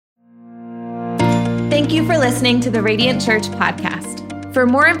Thank you for listening to the Radiant Church podcast. For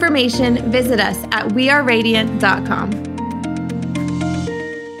more information, visit us at weareradiant.com.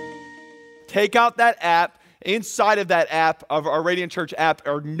 Take out that app. Inside of that app, of our Radiant Church app,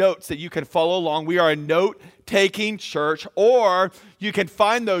 are notes that you can follow along. We are a note-taking church, or you can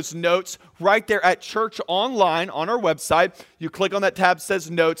find those notes right there at Church Online on our website. You click on that tab that says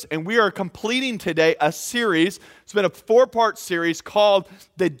Notes, and we are completing today a series. It's been a 4-part series called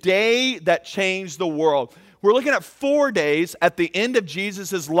The Day That Changed the World. We're looking at 4 days at the end of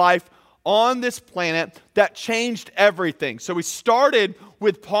Jesus' life on this planet that changed everything. So we started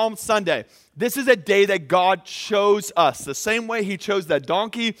with Palm Sunday. This is a day that God chose us. The same way He chose that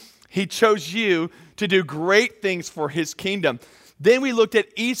donkey, He chose you to do great things for His kingdom. Then we looked at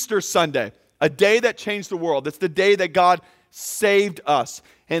Easter Sunday, a day that changed the world. It's the day that God saved us.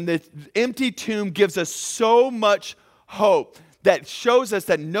 And the empty tomb gives us so much hope that shows us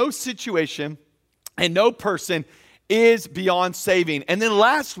that no situation and no person is beyond saving. And then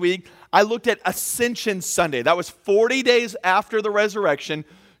last week, I looked at Ascension Sunday. That was 40 days after the resurrection.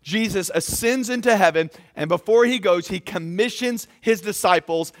 Jesus ascends into heaven, and before He goes, He commissions His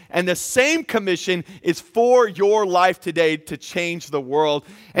disciples, and the same commission is for your life today to change the world.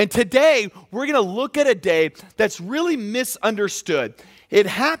 And today, we're going to look at a day that's really misunderstood. It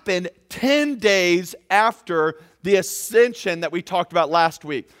happened 10 days after the ascension that we talked about last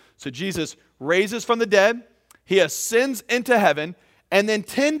week. So Jesus raises from the dead, He ascends into heaven, and then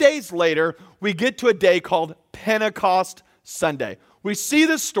 10 days later, we get to a day called Pentecost Sunday. We see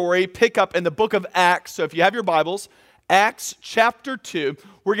this story pick up in the book of Acts. So if you have your Bibles, Acts chapter 2,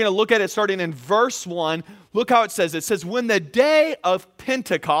 we're going to look at it starting in verse 1. Look how it says. It says, when the day of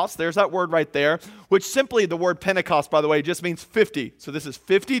Pentecost, there's that word right there, which simply the word Pentecost, by the way, just means 50. So this is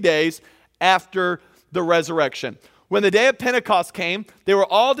 50 days after the resurrection. When the day of Pentecost came, they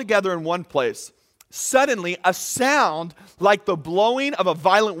were all together in one place. Suddenly, a sound like the blowing of a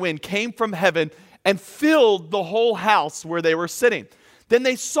violent wind came from heaven and filled the whole house where they were sitting. Then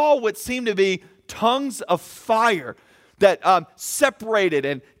they saw what seemed to be tongues of fire that separated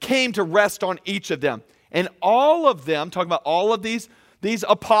and came to rest on each of them. And all of them, talking about all of these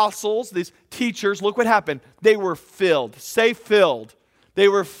apostles, these teachers, look what happened. They were filled. Say filled. They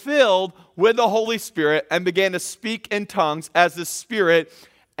were filled with the Holy Spirit and began to speak in tongues as the Spirit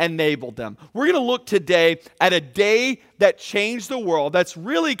enabled them. We're going to look today at a day that changed the world that's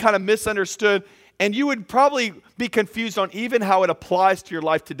really kind of misunderstood, and you would probably be confused on even how it applies to your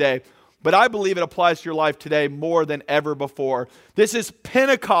life today. But I believe it applies to your life today more than ever before. This is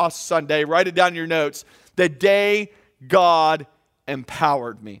Pentecost Sunday. Write it down in your notes. The day God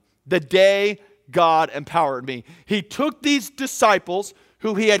empowered me. The day God empowered me. He took these disciples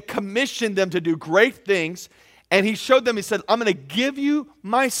who He had commissioned them to do great things, and He showed them, He said, I'm going to give you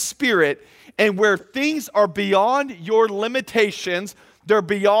my Spirit, and where things are beyond your limitations, they're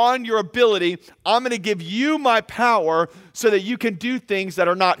beyond your ability, I'm going to give you my power so that you can do things that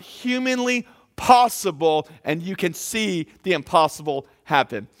are not humanly possible, and you can see the impossible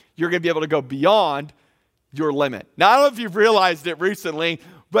happen. You're going to be able to go beyond your limit. Now, I don't know if you've realized it recently,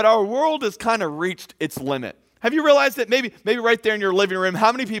 but our world has kind of reached its limit. Have you realized that maybe right there in your living room,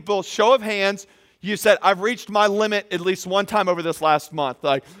 how many people, show of hands, you said, I've reached my limit at least one time over this last month.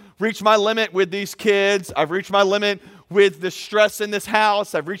 Like, reached my limit with these kids. I've reached my limit with the stress in this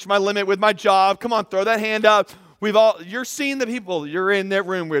house. I've reached my limit with my job. Come on, throw that hand up. You're seeing the people you're in that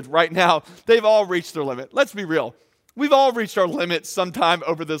room with right now. They've all reached their limit. Let's be real. We've all reached our limit sometime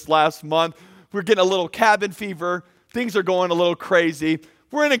over this last month. We're getting a little cabin fever. Things are going a little crazy.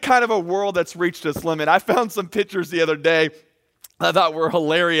 We're in a kind of a world that's reached its limit. I found some pictures the other day I thought were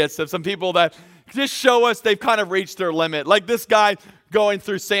hilarious of some people that just show us they've kind of reached their limit. Like this guy going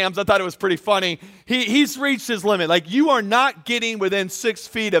through Sam's, I thought it was pretty funny. He's reached his limit. Like, you are not getting within 6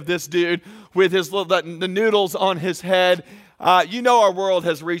 feet of this dude with his the noodles on his head. You know our world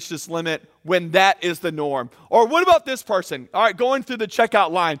has reached its limit when that is the norm. Or what about this person? All right, going through the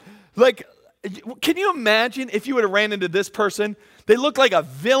checkout line. Like, can you imagine if you would have ran into this person? They look like a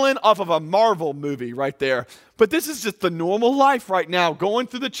villain off of a Marvel movie right there. But this is just the normal life right now, going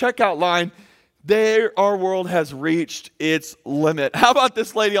through the checkout line. Our world has reached its limit. How about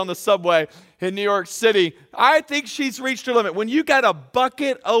this lady on the subway in New York City? I think she's reached her limit. When you got a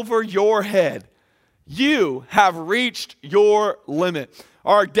bucket over your head, you have reached your limit.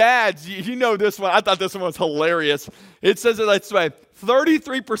 Our dads, you know this one. I thought this one was hilarious. It says it this way: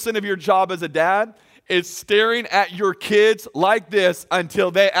 33% of your job as a dad is staring at your kids like this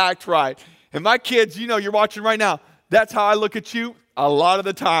until they act right. And my kids, you know, you're watching right now. That's how I look at you a lot of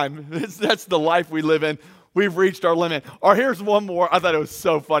the time. That's the life we live in. we've reached our limit. Or here's one more. I thought it was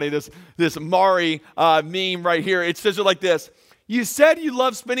so funny. This Mari meme right here. It says it like this. You said you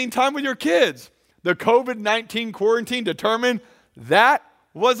love spending time with your kids. The COVID-19 quarantine determined that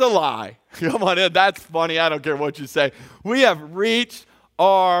was a lie. Come on in. That's funny. I don't care what you say. We have reached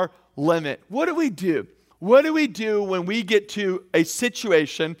our limit. What do we do? What do we do when we get to a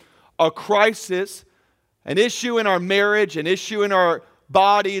situation, a crisis, an issue in our marriage, an issue in our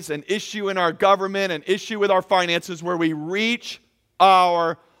bodies, an issue in our government, an issue with our finances where we reach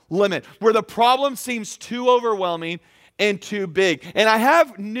our limit, where the problem seems too overwhelming and too big? And I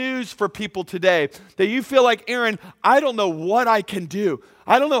have news for people today that you feel like, Aaron, I don't know what I can do.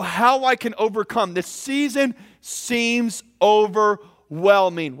 I don't know how I can overcome. This season seems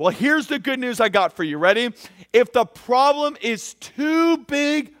overwhelming. Well, here's the good news I got for you. Ready? If the problem is too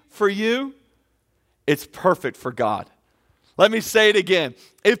big for you, it's perfect for God. Let me say it again.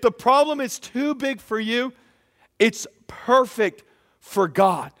 If the problem is too big for you, it's perfect for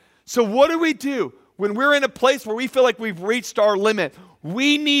God. So what do we do when we're in a place where we feel like we've reached our limit?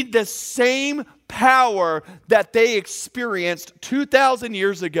 We need the same power that they experienced 2,000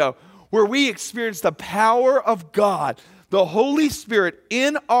 years ago, where we experienced the power of God, the Holy Spirit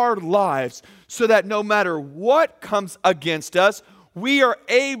in our lives, so that no matter what comes against us, we are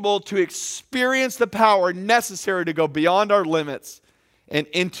able to experience the power necessary to go beyond our limits and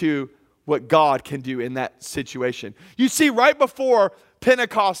into what God can do in that situation. You see, right before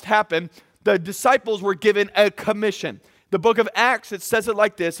Pentecost happened, the disciples were given a commission. The book of Acts, it says it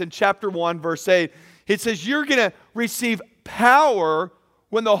like this in chapter 1, verse 8. It says, you're going to receive power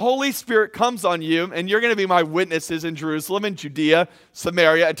when the Holy Spirit comes on you, and you're going to be my witnesses in Jerusalem and Judea,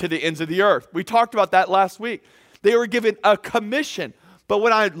 Samaria, and to the ends of the earth. We talked about that last week. They were given a commission. But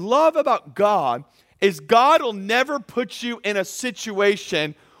what I love about God is God will never put you in a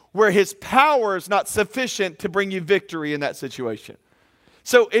situation where his power is not sufficient to bring you victory in that situation.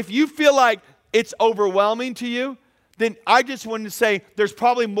 So if you feel like it's overwhelming to you, then I just wanted to say there's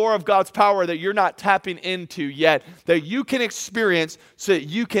probably more of God's power that you're not tapping into yet that you can experience so that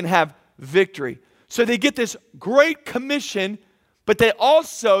you can have victory. So they get this great commission, but they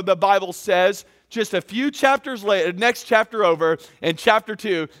also, the Bible says, just a few chapters later, next chapter over, in chapter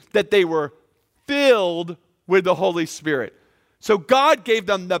 2, that they were filled with the Holy Spirit. So God gave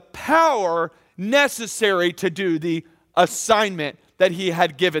them the power necessary to do the assignment that he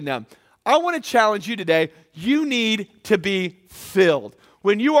had given them. I want to challenge you today. You need to be filled.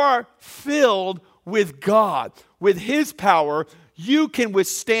 When you are filled with God, with his power, you can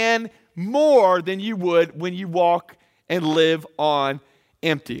withstand more than you would when you walk and live on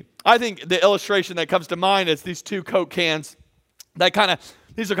empty. I think the illustration that comes to mind is these two Coke cans.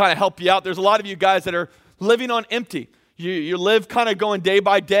 These will kind of help you out. There's a lot of you guys that are living on empty. You live kind of going day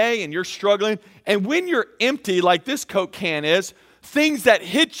by day and you're struggling. And when you're empty, like this Coke can is, things that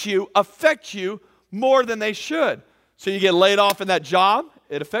hit you affect you more than they should. So you get laid off in that job,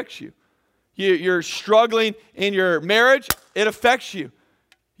 it affects you. You're struggling in your marriage, it affects you.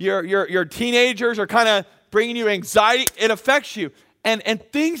 Your teenagers are kind of bringing you anxiety, it affects you. And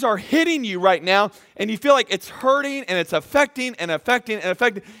things are hitting you right now, and you feel like it's hurting, and it's affecting, and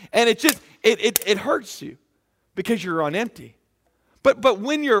it hurts you because you're on empty. But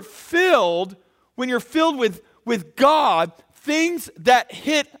when you're filled with God, things that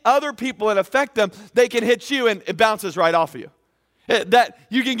hit other people and affect them, they can hit you, and it bounces right off of you. That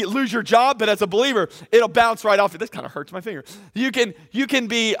you can lose your job, but as a believer, it'll bounce right off you. This kind of hurts my finger. You can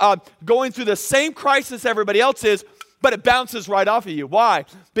be going through the same crisis everybody else is, but it bounces right off of you. Why?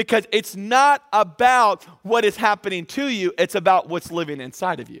 Because it's not about what is happening to you. It's about what's living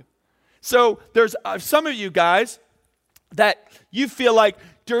inside of you. So there's some of you guys that you feel like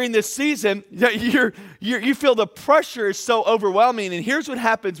during this season, that you feel the pressure is so overwhelming. And here's what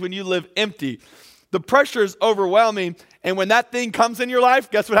happens when you live empty. The pressure is overwhelming. And when that thing comes in your life,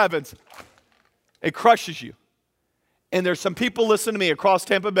 guess what happens? It crushes you. And there's some people listening to me across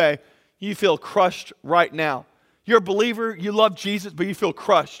Tampa Bay. You feel crushed right now. You're a believer, you love Jesus, but you feel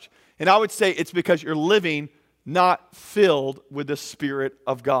crushed. And I would say it's because you're living not filled with the Spirit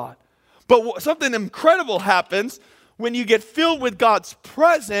of God. But something incredible happens when you get filled with God's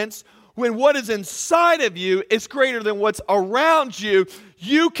presence, when what is inside of you is greater than what's around you.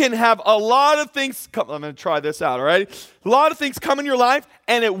 You can have a lot of things come. I'm going to try this out, all right? A lot of things come in your life,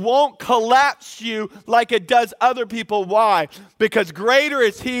 and it won't collapse you like it does other people. Why? Because greater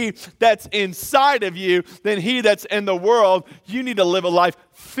is he that's inside of you than he that's in the world. You need to live a life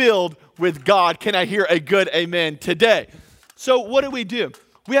filled with God. Can I hear a good amen today? So what do?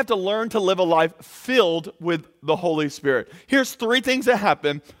 We have to learn to live a life filled with the Holy Spirit. Here's 3 things that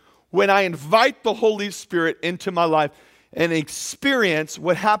happen when I invite the Holy Spirit into my life and experience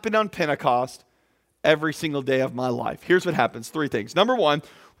what happened on Pentecost every single day of my life. Here's what happens. 3 things. Number 1,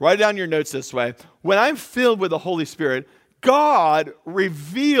 write down your notes this way. When I'm filled with the Holy Spirit, God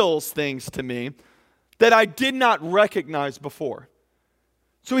reveals things to me that I did not recognize before.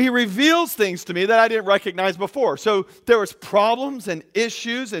 So he reveals things to me that I didn't recognize before. So there was problems and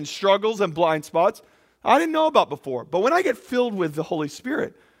issues and struggles and blind spots I didn't know about before. But when I get filled with the Holy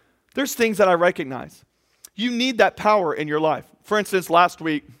Spirit, there's things that I recognize. You need that power in your life. For instance, last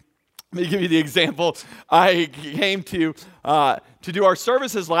week, let me give you the example. I came to do our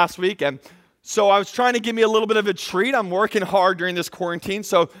services last week, and so I was trying to give me a little bit of a treat. I'm working hard during this quarantine,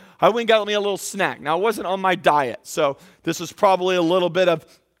 so I went and got me a little snack. Now, I wasn't on my diet, so this was probably a little bit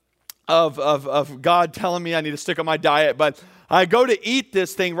of God telling me I need to stick on my diet. But I go to eat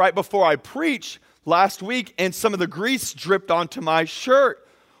this thing right before I preach last week, and some of the grease dripped onto my shirt.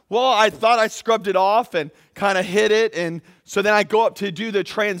 Well, I thought I scrubbed it off and kind of hid it, and so then I go up to do the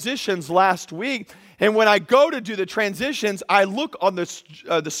transitions last week, and when I go to do the transitions, I look on the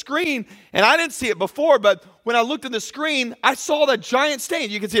screen, and I didn't see it before, but when I looked at the screen, I saw that giant stain.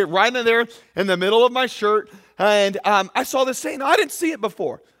 You can see it right in there in the middle of my shirt, and I saw the stain. I didn't see it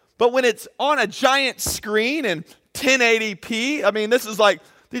before, but when it's on a giant screen and 1080p, I mean,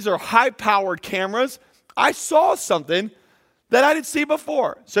 these are high-powered cameras, I saw something that I didn't see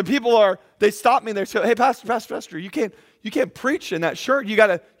before. So they stop me and they say, "Hey, Pastor, you can't preach in that shirt. You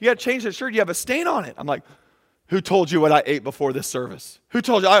gotta change that shirt. You have a stain on it." I'm like, "Who told you what I ate before this service? Who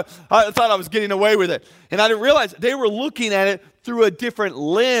told you?" I thought I was getting away with it. And I didn't realize they were looking at it through a different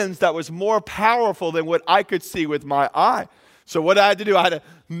lens that was more powerful than what I could see with my eye. So what I had to do, I had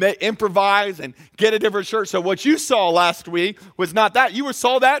to improvise and get a different shirt. So what you saw last week was not that. You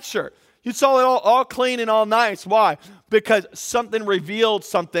saw that shirt. You saw it all clean and all nice. Why? Because something revealed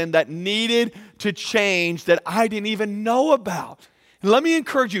something that needed to change that I didn't even know about. And let me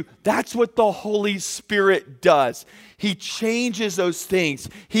encourage you, that's what the Holy Spirit does. He changes those things.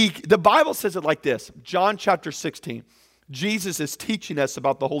 The Bible says it like this. John chapter 16. Jesus is teaching us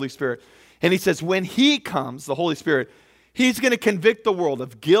about the Holy Spirit. And he says, when he comes, the Holy Spirit, he's going to convict the world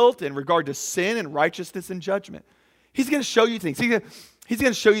of guilt in regard to sin and righteousness and judgment. He's going to show you things. He's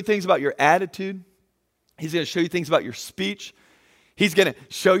going to show you things about your attitude. He's going to show you things about your speech. He's going to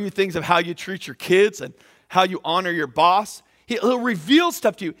show you things of how you treat your kids and how you honor your boss. He'll reveal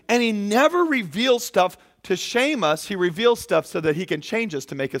stuff to you. And he never reveals stuff to shame us. He reveals stuff so that he can change us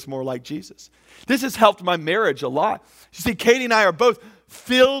to make us more like Jesus. This has helped my marriage a lot. You see, Katie and I are both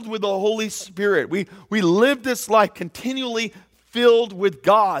filled with the Holy Spirit. We live this life continually filled with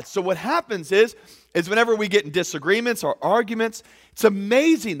God. So what happens is whenever we get in disagreements or arguments, it's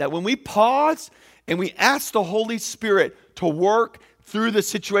amazing that when we pause and we ask the Holy Spirit to work through the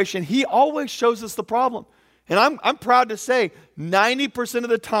situation, he always shows us the problem. And I'm proud to say 90% of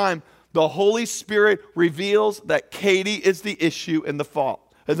the time, the Holy Spirit reveals that Katie is the issue in the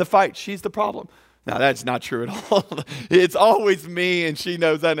fight. She's the problem. Now, that's not true at all. It's always me, and she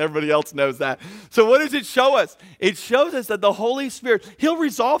knows that, and everybody else knows that. So what does it show us? It shows us that the Holy Spirit, he'll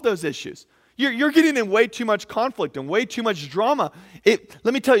resolve those issues. You're getting in way too much conflict and way too much drama.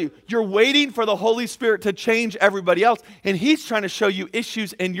 Let me tell you, you're waiting for the Holy Spirit to change everybody else, and he's trying to show you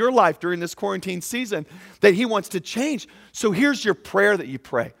issues in your life during this quarantine season that he wants to change. So here's your prayer that you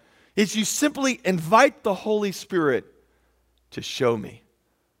pray, is you simply invite the Holy Spirit to show me.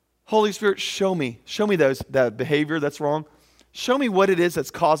 Holy Spirit, show me that behavior that's wrong. Show me what it is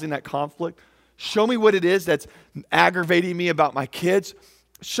that's causing that conflict. Show me what it is that's aggravating me about my kids.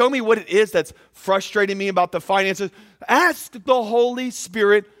 Show me what it is that's frustrating me about the finances. Ask the Holy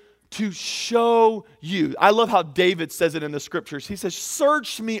Spirit to show you. I love how David says it in the scriptures. He says,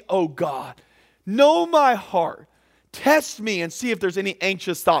 "Search me, O God. Know my heart. Test me and see if there's any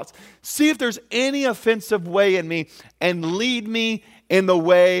anxious thoughts. See if there's any offensive way in me, and lead me in the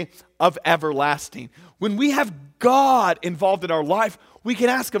way of everlasting." When we have God involved in our life, we can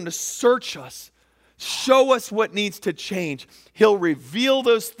ask him to search us. Show us what needs to change. He'll reveal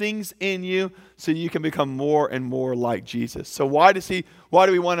those things in you so you can become more and more like Jesus. So why do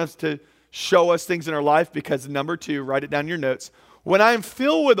we want us to show us things in our life? Because number 2, write it down in your notes. When I'm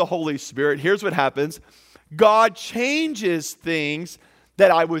filled with the Holy Spirit, here's what happens. God changes things that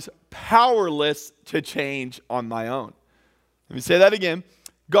I was powerless to change on my own. Let me say that again.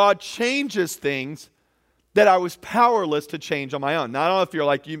 God changes things that I was powerless to change on my own. Now, I don't know if you're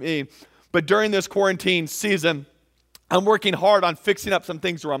like me, but during this quarantine season, I'm working hard on fixing up some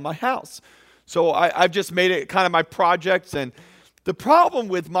things around my house. So I've just made it kind of my projects. And the problem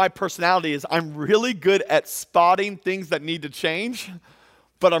with my personality is I'm really good at spotting things that need to change,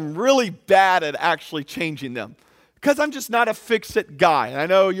 but I'm really bad at actually changing them because I'm just not a fix-it guy. And I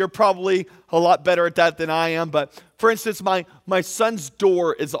know you're probably a lot better at that than I am, but for instance, my son's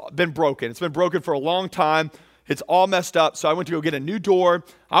door has been broken. It's been broken for a long time. It's all messed up, so I went to go get a new door.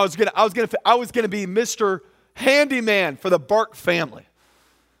 I was gonna be Mr. Handyman for the Burke family.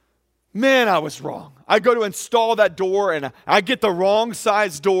 Man, I was wrong. I go to install that door, and I get the wrong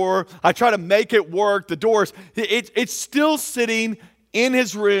size door. I try to make it work. The door's it's still sitting in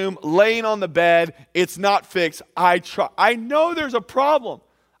his room, laying on the bed. It's not fixed. I know there's a problem.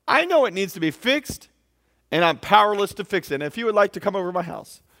 I know it needs to be fixed, and I'm powerless to fix it. And if you would like to come over to my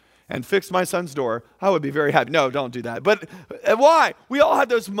house and fix my son's door, I would be very happy. No, don't do that. But why? We all have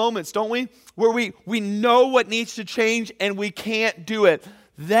those moments, don't we? Where we know what needs to change, and we can't do it.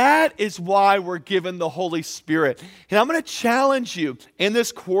 That is why we're given the Holy Spirit. And I'm going to challenge you in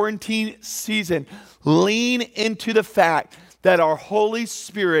this quarantine season, lean into the fact that our Holy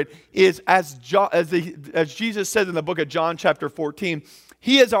Spirit is, as Jesus said in the book of John chapter 14,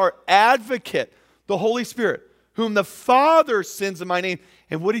 He is our advocate, the Holy Spirit, whom the Father sends in my name.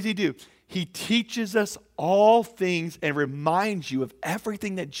 And what does He do? He teaches us all things and reminds you of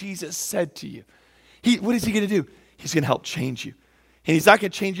everything that Jesus said to you. What is He going to do? He's going to help change you. And He's not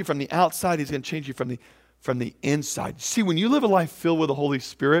going to change you from the outside. He's going to change you from the inside. See, when you live a life filled with the Holy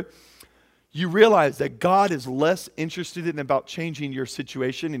Spirit, you realize that God is less interested in about changing your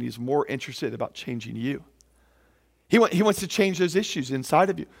situation, and He's more interested about changing you. He wants to change those issues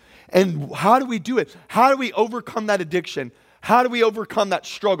inside of you. And how do we do it? How do we overcome that addiction? How do we overcome that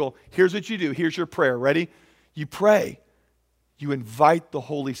struggle? Here's what you do. Here's your prayer. Ready? You pray. You invite the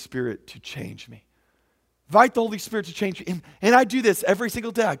Holy Spirit to change me. Invite the Holy Spirit to change me. And I do this every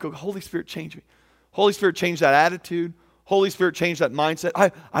single day. I go, Holy Spirit, change me. Holy Spirit, change that attitude. Holy Spirit, change that mindset.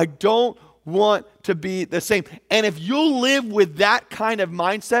 I don't want to be the same. And if you'll live with that kind of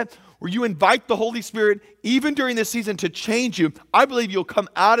mindset, where you invite the Holy Spirit, even during this season, to change you, I believe you'll come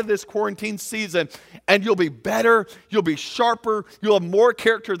out of this quarantine season and you'll be better, you'll be sharper, you'll have more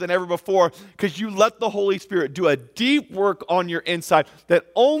character than ever before because you let the Holy Spirit do a deep work on your inside that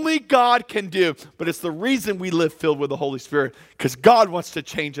only God can do. But it's the reason we live filled with the Holy Spirit, because God wants to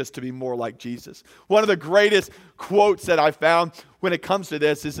change us to be more like Jesus. One of the greatest quotes that I found when it comes to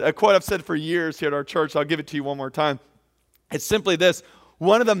this is a quote I've said for years here at our church. I'll give it to you one more time. It's simply this: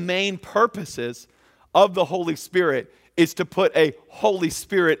 one of the main purposes of the Holy Spirit is to put a Holy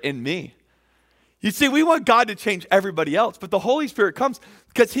Spirit in me. You see, we want God to change everybody else, but the Holy Spirit comes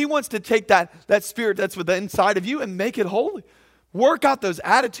because He wants to take that spirit that's within inside of you and make it holy. Work out those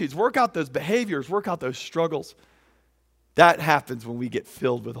attitudes, work out those behaviors, work out those struggles. That happens when we get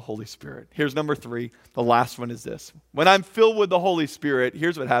filled with the Holy Spirit. Here's number 3. The last one is this. When I'm filled with the Holy Spirit,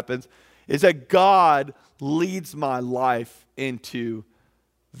 here's what happens, is that God leads my life into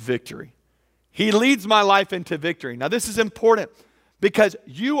victory. He leads my life into victory. Now, this is important because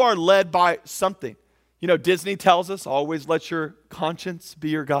you are led by something. You know, Disney tells us, always let your conscience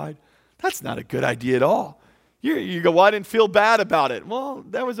be your guide. That's not a good idea at all. You go, well, I didn't feel bad about it. Well,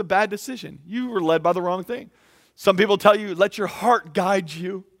 that was a bad decision. You were led by the wrong thing. Some people tell you, let your heart guide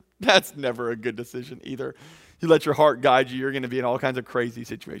you. That's never a good decision either. You let your heart guide you, you're going to be in all kinds of crazy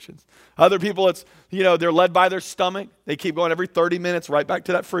situations. Other people, it's, they're led by their stomach. They keep going every 30 minutes right back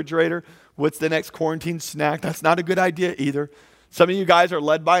to that refrigerator. What's the next quarantine snack? That's not a good idea either. Some of you guys are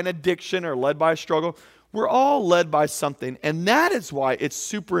led by an addiction or led by a struggle. We're all led by something. And that is why it's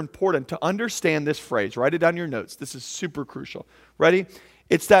super important to understand this phrase. Write it down in your notes. This is super crucial. Ready?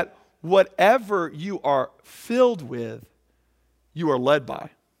 It's that whatever you are filled with, you are led by.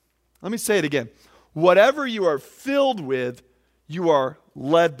 Let me say it again. Whatever you are filled with, you are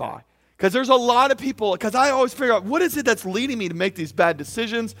led by. Because there's a lot of people, because I always figure out, what is it that's leading me to make these bad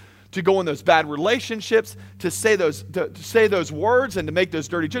decisions, to go in those bad relationships, to say those words and to make those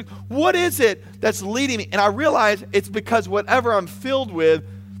dirty jokes? What is it that's leading me? And I realize it's because whatever I'm filled with,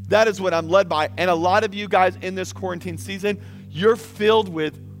 that is what I'm led by. And a lot of you guys in this quarantine season, you're filled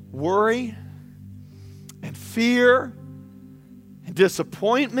with worry and fear and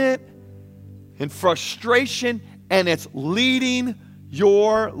disappointment and frustration, and it's leading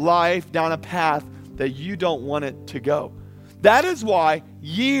your life down a path that you don't want it to go. That is why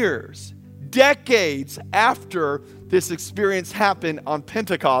years, decades after this experience happened on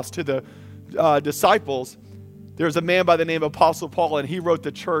Pentecost to the disciples, there's a man by the name of Apostle Paul, and he wrote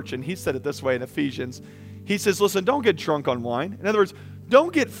the church, and he said it this way in Ephesians. He says, listen, don't get drunk on wine. In other words,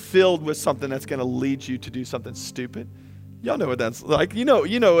 don't get filled with something that's going to lead you to do something stupid. Y'all know what that's like. You know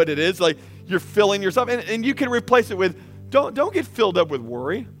what it is. Like, you're filling yourself, and you can replace it with, don't get filled up with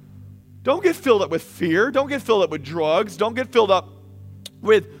worry. Don't get filled up with fear. Don't get filled up with drugs. Don't get filled up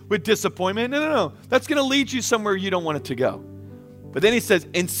with disappointment. No. That's going to lead you somewhere you don't want it to go. But then he says,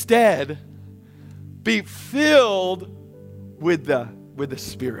 instead, be filled with the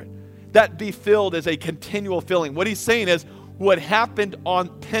Spirit. That be filled is a continual filling. What he's saying is what happened on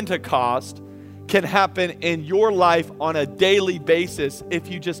Pentecost can happen in your life on a daily basis if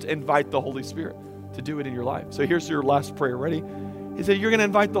you just invite the Holy Spirit to do it in your life. So here's your last prayer. Ready? He said, you're going to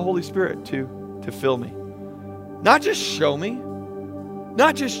invite the Holy Spirit to fill me. Not just show me,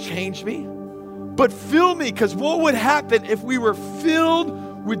 not just change me, but fill me. Because what would happen if we were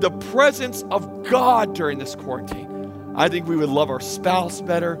filled with the presence of God during this quarantine? I think we would love our spouse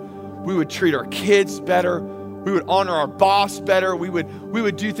better. We would treat our kids better. We would honor our boss better. We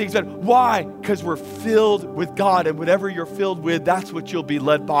would do things better. Why? Because we're filled with God. And whatever you're filled with, that's what you'll be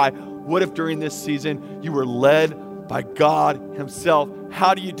led by. What if during this season you were led by God himself?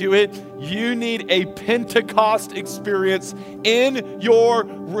 How do you do it? You need a Pentecost experience in your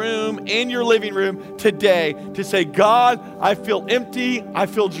room, in your living room today to say, God, I feel empty. I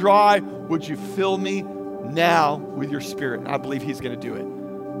feel dry. Would you fill me now with your Spirit? And I believe he's going to do it.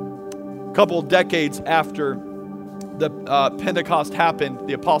 A couple of decades after the Pentecost happened,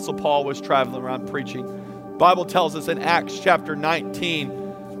 the Apostle Paul was traveling around preaching. The Bible tells us in Acts chapter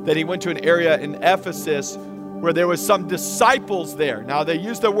 19 that he went to an area in Ephesus where there was some disciples there. Now they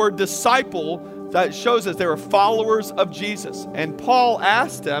use the word disciple, that shows us they were followers of Jesus. And Paul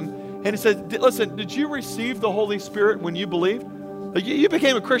asked them, and he said, listen, did you receive the Holy Spirit when you believed? Like, you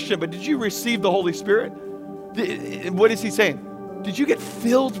became a Christian, but did you receive the Holy Spirit? What is he saying? Did you get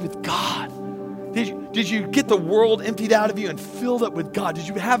filled with God? Did you get the world emptied out of you and filled up with God? Did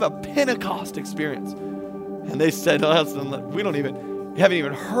you have a Pentecost experience? And they said, listen, we haven't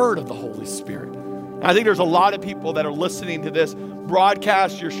even heard of the Holy Spirit. And I think there's a lot of people that are listening to this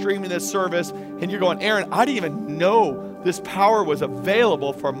broadcast, you're streaming this service, and you're going, Aaron, I didn't even know this power was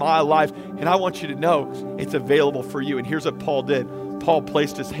available for my life. And I want you to know it's available for you. And here's what Paul did. Paul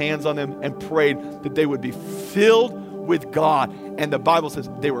placed his hands on them and prayed that they would be filled with God. And the Bible says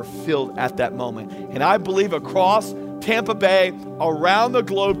they were filled at that moment. And I believe across Tampa Bay, around the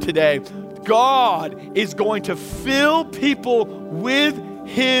globe today, God is going to fill people with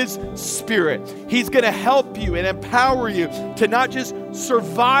his Spirit. He's going to help you and empower you to not just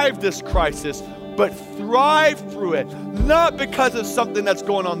survive this crisis, but thrive through it. Not because of something that's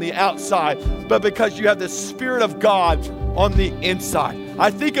going on the outside, but because you have the Spirit of God on the inside.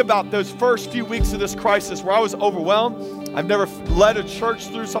 I think about those first few weeks of this crisis where I was overwhelmed. I've never led a church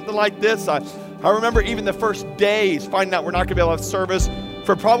through something like this. I remember even the first days finding out we're not going to be able to have service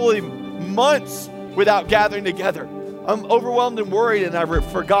for probably months without gathering together. I'm overwhelmed and worried, and I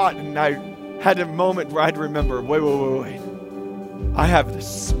forgot, and I had a moment where I had to remember, wait. I have the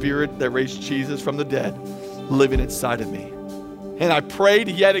Spirit that raised Jesus from the dead living inside of me. And I prayed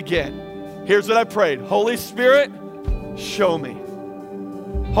yet again. Here's what I prayed. Holy Spirit, show me.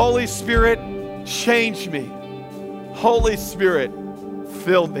 Holy Spirit, change me. Holy Spirit,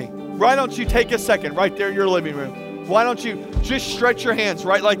 fill me. Why don't you take a second right there in your living room? Why don't you just stretch your hands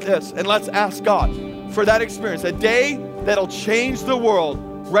right like this, and let's ask God for that experience, a day that'll change the world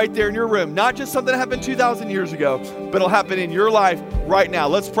right there in your room. Not just something that happened 2,000 years ago, but it'll happen in your life right now.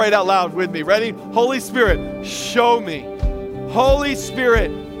 Let's pray it out loud with me. Ready? Holy Spirit, show me. Holy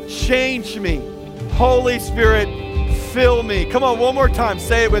Spirit, change me. Holy Spirit, fill me. Come on, one more time.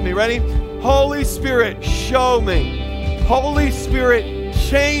 Say it with me. Ready? Holy Spirit, show me. Holy Spirit,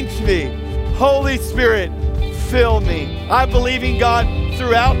 change me. Holy Spirit, fill me. I believe in God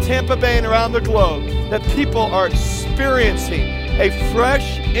throughout Tampa Bay and around the globe that people are experiencing a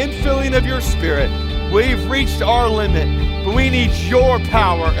fresh infilling of your Spirit. We've reached our limit, but we need your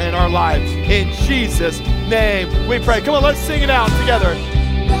power in our lives. In Jesus' name we pray. Come on, let's sing it out together.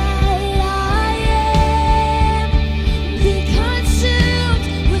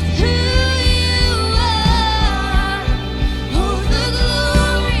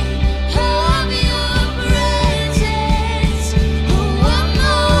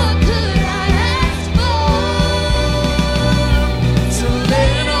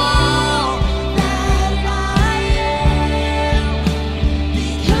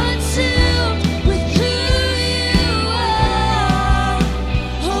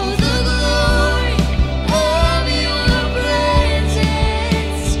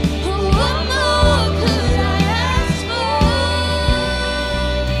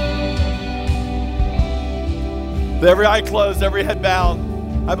 With every eye closed, every head bowed,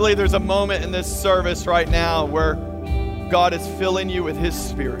 I believe there's a moment in this service right now where God is filling you with his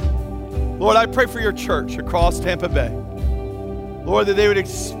Spirit. Lord, I pray for your church across Tampa Bay. Lord, that they would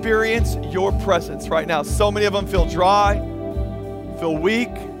experience your presence right now. So many of them feel dry, feel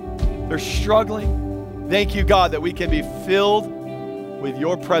weak, they're struggling. Thank you, God, that we can be filled with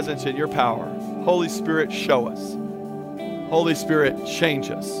your presence and your power. Holy Spirit, show us. Holy Spirit, change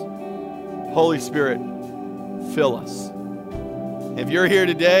us. Holy Spirit, fill us. If you're here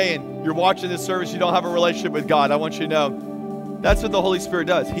today and you're watching this service, you don't have a relationship with God, I want you to know that's what the Holy Spirit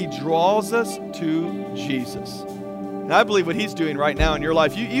does. He draws us to Jesus. And I believe what he's doing right now in your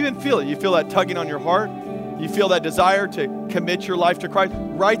life, you even feel it. You feel that tugging on your heart. You feel that desire to commit your life to Christ.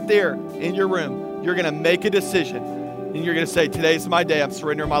 Right there in your room, you're going to make a decision. And you're going to say, today's my day. I'm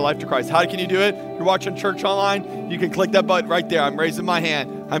surrendering my life to Christ. How can you do it? You're watching church online. You can click that button right there. I'm raising my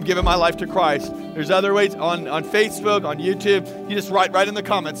hand. I'm giving my life to Christ. There's other ways on Facebook, on YouTube. You just write right in the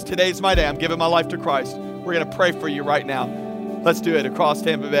comments, today's my day. I'm giving my life to Christ. We're going to pray for you right now. Let's do it across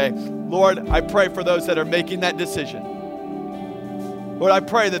Tampa Bay. Lord, I pray for those that are making that decision. Lord, I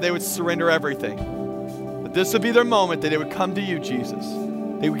pray that they would surrender everything. That this would be their moment, that they would come to you, Jesus.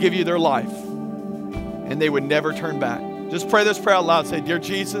 They would give you their life. And they would never turn back. Just pray this prayer out loud. Say, dear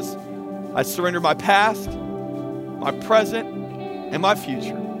Jesus, I surrender my past, my present, and my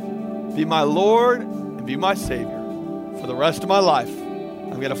future. Be my Lord and be my Savior. For the rest of my life,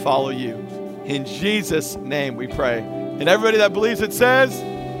 I'm going to follow you. In Jesus' name we pray. And everybody that believes it says,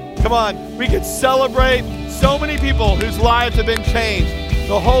 come on, we can celebrate so many people whose lives have been changed.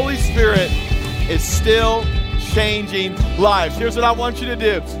 The Holy Spirit is still changing lives. Here's what I want you to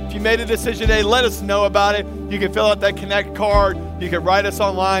do. If you made a decision today, let us know about it. You can fill out that Connect card. You can write us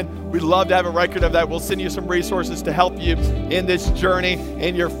online. We'd love to have a record of that. We'll send you some resources to help you in this journey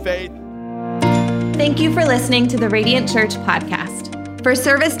in your faith. Thank you for listening to the Radiant Church podcast. For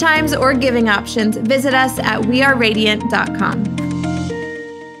service times or giving options, visit us at weareradiant.com.